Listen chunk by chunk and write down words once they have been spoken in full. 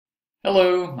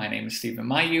Hello, my name is Stephen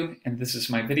Mayeux, and this is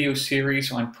my video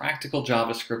series on practical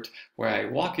JavaScript where I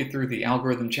walk you through the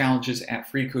algorithm challenges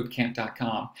at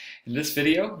freecodecamp.com. In this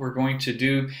video, we're going to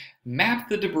do Map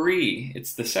the Debris.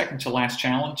 It's the second to last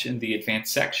challenge in the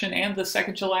advanced section and the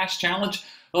second to last challenge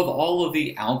of all of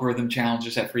the algorithm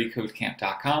challenges at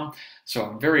freecodecamp.com. So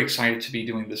I'm very excited to be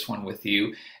doing this one with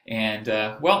you. And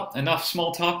well, enough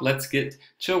small talk. Let's get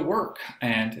to work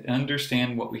and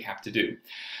understand what we have to do.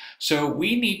 So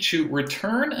we need to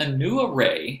return a new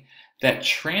array that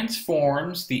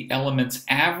transforms the element's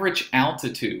average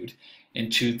altitude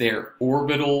into their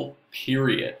orbital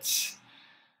periods.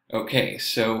 Okay,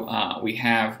 so we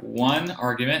have one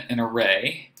argument, an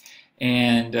array,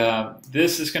 and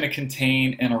this is going to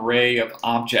contain an array of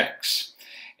objects.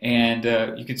 And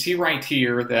you can see right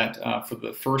here that for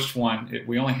the first one,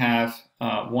 we only have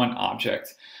one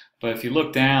object. But if you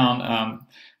look down,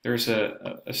 there's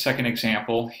a second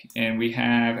example, and we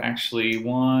have actually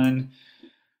 1,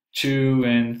 2,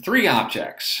 and 3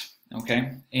 objects,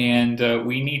 okay? And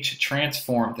we need to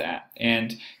transform that.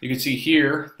 And you can see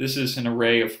here, this is an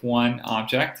array of one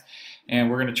object,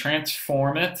 and we're going to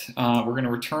transform it. We're going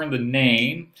to return the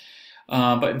name,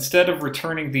 but instead of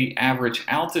returning the average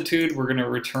altitude, we're going to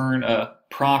return a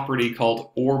property called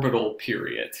orbital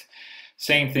period.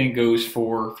 Same thing goes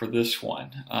for this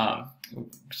one.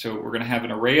 So we're going to have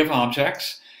an array of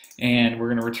objects, and we're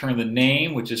going to return the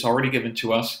name, which is already given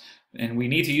to us, and we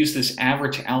need to use this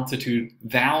average altitude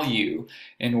value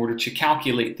in order to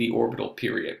calculate the orbital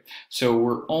period. So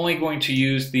we're only going to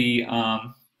use the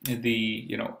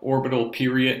orbital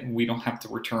period, and we don't have to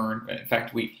return. In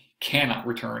fact, we cannot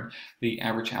return the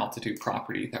average altitude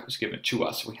property that was given to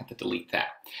us, so we have to delete that.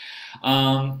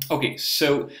 Okay,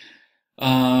 so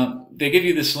they give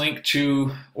you this link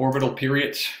to orbital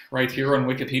periods right here on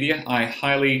Wikipedia. I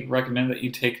highly recommend that you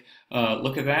take a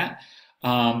look at that.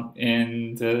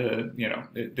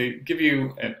 They give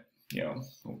you,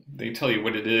 they tell you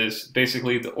what it is.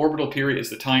 Basically, the orbital period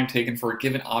is the time taken for a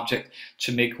given object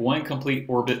to make one complete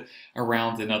orbit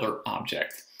around another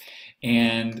object.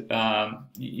 And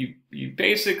you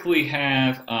basically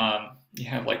have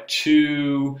like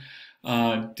two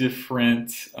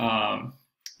different.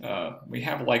 We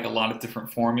have like a lot of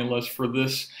different formulas for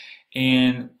this,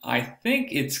 and I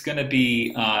think it's going to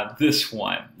be this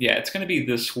one. Yeah, it's going to be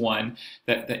this one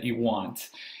that you want.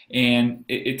 And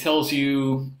it tells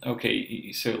you,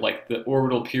 okay, so like the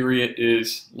orbital period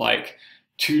is like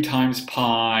 2 times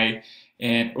pi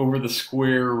and over the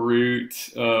square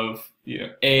root of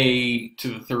a to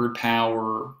the third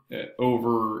power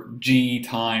over g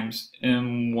times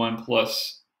m1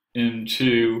 plus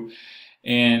m2.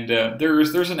 And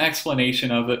there's an explanation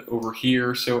of it over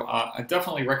here, so I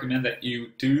definitely recommend that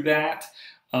you do that,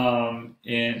 and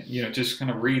just kind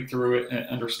of read through it and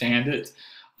understand it,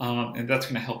 and that's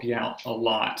going to help you out a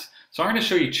lot. So I'm going to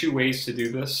show you 2 ways to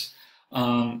do this.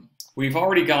 We've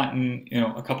already gotten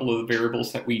a couple of the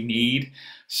variables that we need.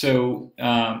 So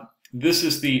this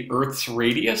is the Earth's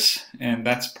radius, and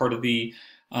that's part of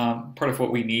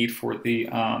what we need for the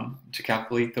to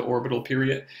calculate the orbital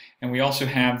period. And we also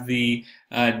have the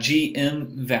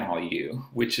GM value,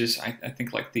 which is I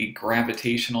think like the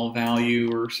gravitational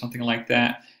value or something like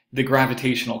that. The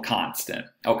gravitational constant.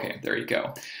 Okay, there you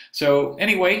go. So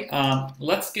anyway,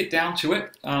 let's get down to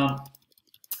it.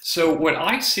 So what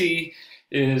I see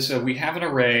is we have an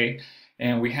array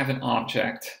and we have an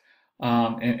object.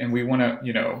 And we want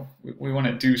to, we want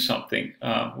to do something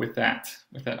with that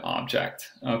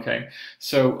object. Okay,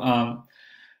 so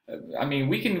I mean,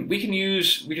 we can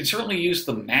certainly use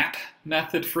the map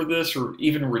method for this, or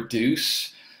even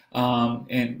reduce,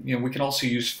 and we can also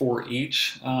use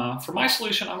forEach. For my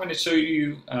solution, I'm going to show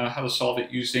you how to solve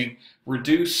it using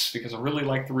reduce, because I really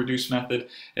like the reduce method,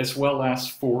 as well as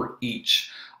forEach.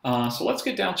 So let's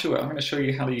get down to it. I'm going to show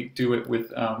you how to do it with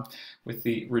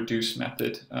the reduce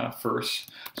method first.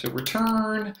 So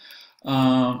return,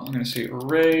 I'm going to say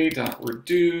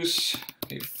array.reduce,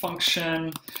 okay,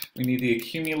 function. We need the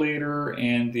accumulator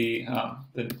and the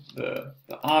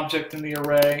object in the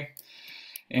array.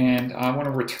 And I want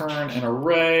to return an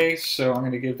array, so I'm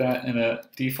going to give that in a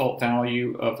default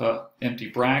value of empty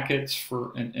brackets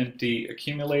for an empty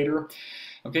accumulator.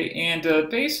 Okay, and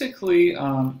basically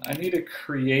I need to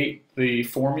create the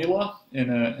formula in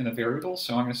a variable.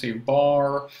 So I'm going to say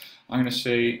var, I'm going to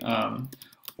say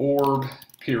orb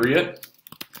period.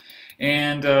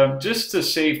 And just to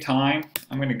save time,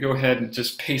 I'm going to go ahead and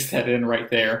just paste that in right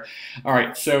there. All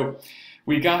right, so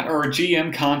we got our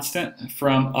GM constant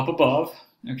from up above,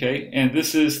 okay, and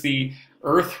this is the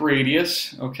Earth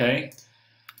radius, okay.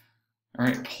 All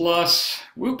right, plus,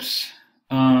 whoops,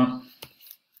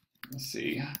 let's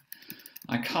see,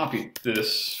 I copied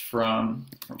this from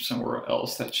somewhere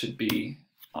else. That should be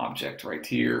object right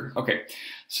here. Okay,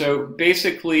 so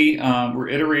basically we're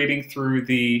iterating through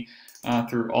the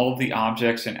through all of the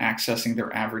objects and accessing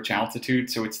their average altitude.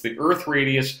 So it's the Earth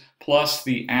radius plus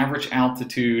the average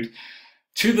altitude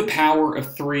to the power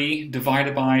of 3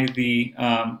 divided by the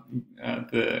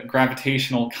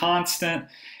gravitational constant,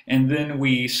 and then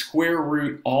we square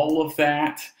root all of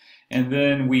that, and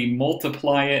then we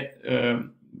multiply it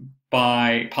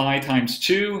by pi times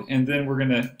 2, and then we're going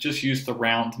to just use the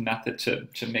round method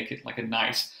to make it like a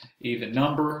nice even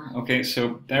number. Okay,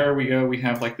 so there we go. We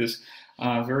have like this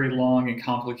very long and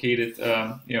complicated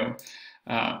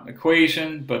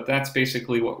equation, but that's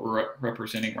basically what we're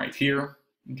representing right here.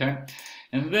 Okay,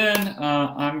 and then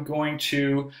I'm going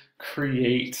to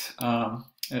create a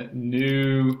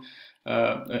new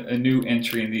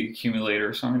entry in the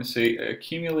accumulator. So I'm going to say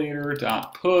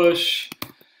accumulator.push.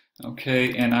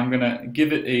 Okay, and I'm going to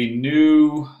give it a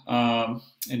new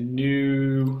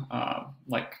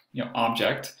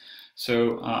object.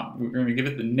 So we're going to give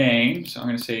it the name. So I'm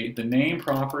going to say the name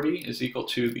property is equal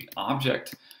to the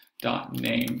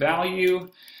object.name value.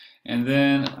 And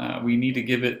then we need to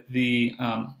give it the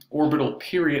orbital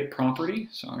period property.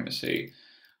 So I'm going to say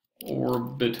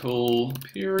orbital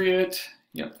period.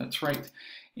 Yep, that's right.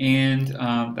 And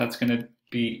that's going to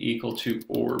be equal to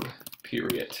orb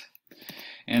period.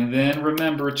 And then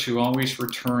remember to always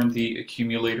return the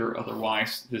accumulator,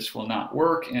 otherwise this will not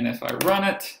work. And if I run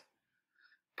it,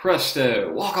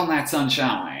 presto, walk on that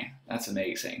sunshine. That's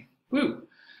amazing. Woo!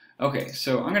 Okay,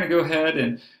 so I'm going to go ahead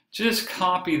and just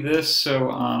copy this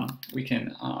so we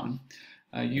can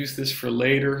use this for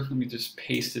later. Let me just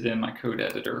paste it in my code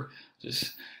editor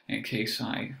just in case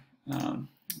I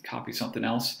copy something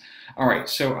else. All right,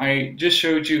 so I just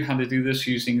showed you how to do this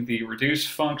using the reduce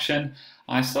function.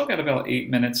 I still got about 8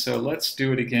 minutes, so let's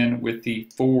do it again with the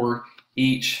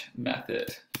forEach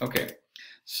method. Okay,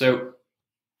 so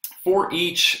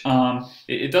forEach,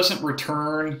 it doesn't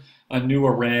return a new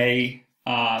array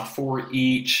for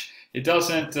each. It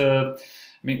doesn't, it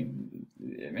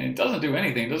doesn't do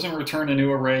anything. It doesn't return a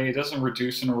new array. It doesn't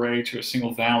reduce an array to a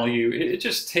single value. It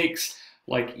just takes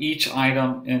like each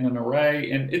item in an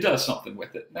array and it does something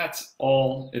with it. That's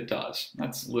all it does.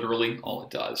 That's literally all it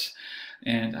does.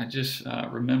 And I just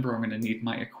remember I'm going to need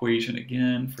my equation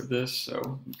again for this,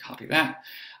 so copy that.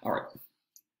 All right.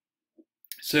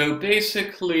 So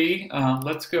basically,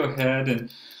 let's go ahead and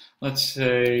let's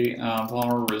say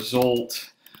var result.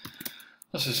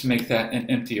 Let's just make that an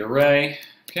empty array,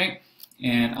 okay?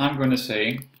 And I'm going to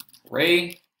say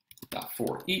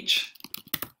array.forEach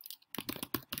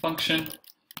function,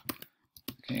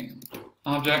 okay,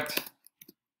 object,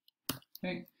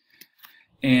 okay,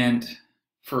 and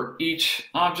for each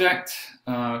object,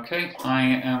 okay,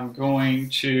 I'm going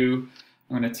to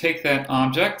take that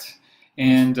object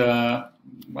and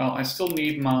well, I still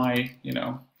need my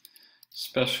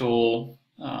special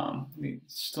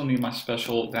still need my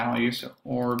special value. So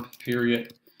orb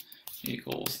period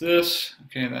equals this.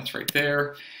 Okay, that's right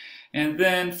there. And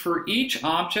then for each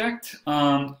object,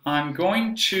 I'm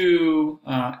going to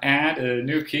add a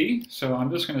new key. So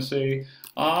I'm just going to say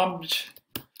obj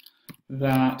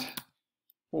that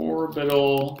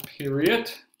orbital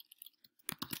period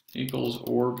equals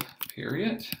orb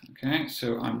period. Okay,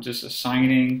 so I'm just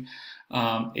assigning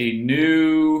a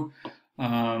new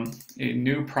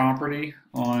property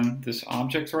on this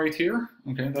object right here.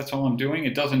 Okay, that's all I'm doing.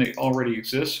 It doesn't already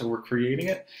exist, so we're creating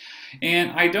it.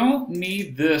 And I don't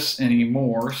need this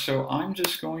anymore, so I'm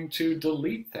just going to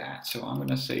delete that. So I'm going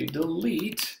to say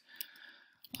delete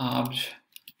obj.avg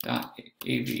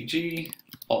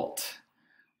alt.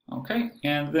 Okay,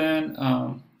 and then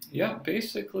yeah,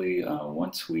 basically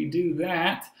once we do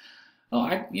that, oh,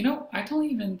 I don't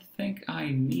even think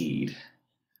I need.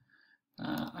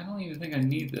 I don't even think I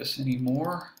need this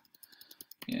anymore.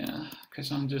 Yeah,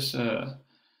 because I'm just kind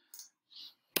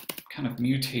of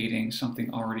mutating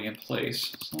something already in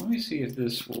place. So let me see if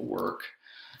this will work.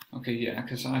 Okay, yeah,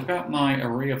 because I've got my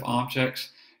array of objects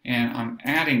and I'm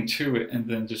adding to it and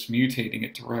then just mutating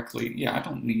it directly. Yeah, I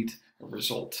don't need a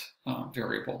result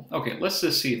variable. Okay, let's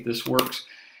just see if this works.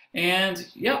 And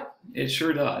yep, it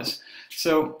sure does.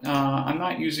 So I'm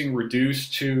not using reduce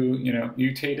to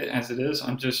mutate it as it is.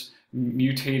 I'm just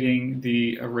mutating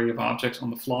the array of objects on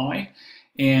the fly.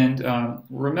 And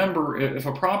remember, if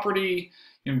a property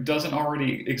doesn't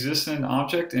already exist in an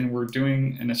object and we're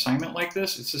doing an assignment like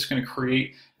this, it's just going to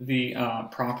create the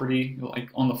property like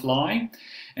on the fly.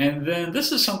 And then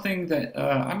this is something that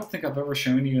I don't think I've ever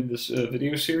shown you in this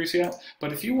video series yet,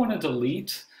 but if you want to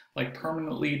delete like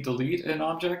permanently delete an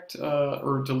object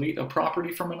or delete a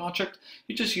property from an object,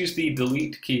 you just use the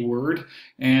delete keyword,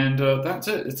 and that's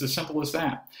it. It's as simple as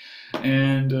that.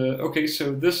 And okay,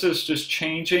 so this is just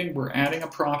changing. We're adding a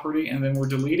property, and then we're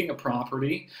deleting a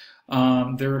property.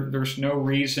 There's no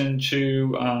reason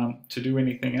to do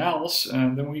anything else,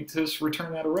 and then we just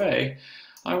return that array.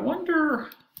 I wonder.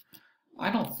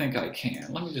 I don't think I can.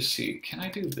 Let me just see. Can I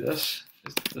do this?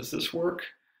 Does this work?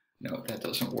 No, that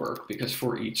doesn't work because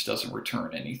forEach doesn't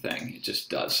return anything. It just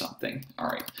does something. All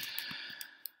right.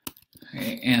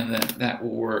 Okay, and then that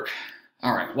will work.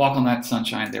 All right, walk on that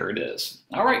sunshine. There it is.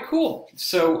 All right, cool.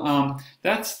 So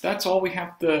that's all we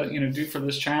have to do for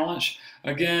this challenge.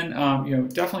 Again,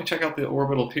 definitely check out the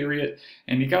orbital period,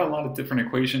 and you got a lot of different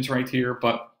equations right here.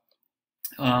 But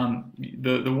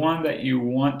the one that you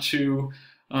want to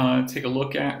take a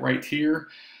look at right here,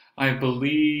 I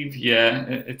believe, yeah,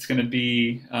 it's going to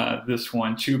be this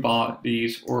one: two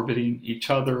bodies orbiting each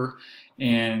other.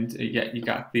 And yet you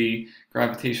got the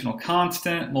gravitational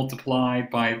constant multiplied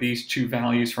by these two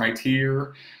values right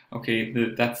here. Okay,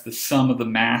 that's the sum of the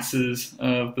masses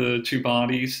of the two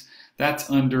bodies.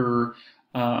 That's under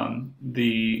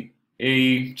the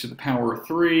a to the power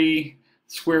 3,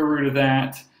 square root of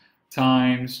that,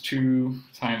 times 2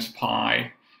 times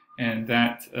pi. And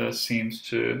that seems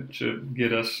to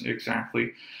get us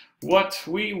exactly what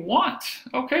we want.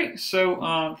 Okay,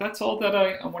 so that's all that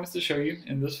I wanted to show you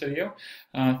in this video.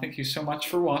 Thank you so much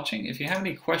for watching. If you have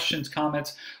any questions,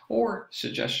 comments, or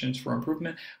suggestions for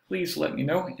improvement, please let me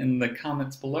know in the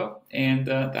comments below. And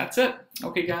that's it.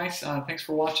 Okay, guys, thanks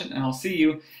for watching, and I'll see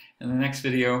you in the next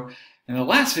video. In the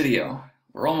last video,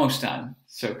 we're almost done.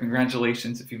 So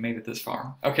congratulations if you made it this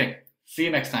far. Okay, see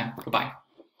you next time. Goodbye.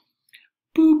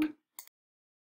 Boop.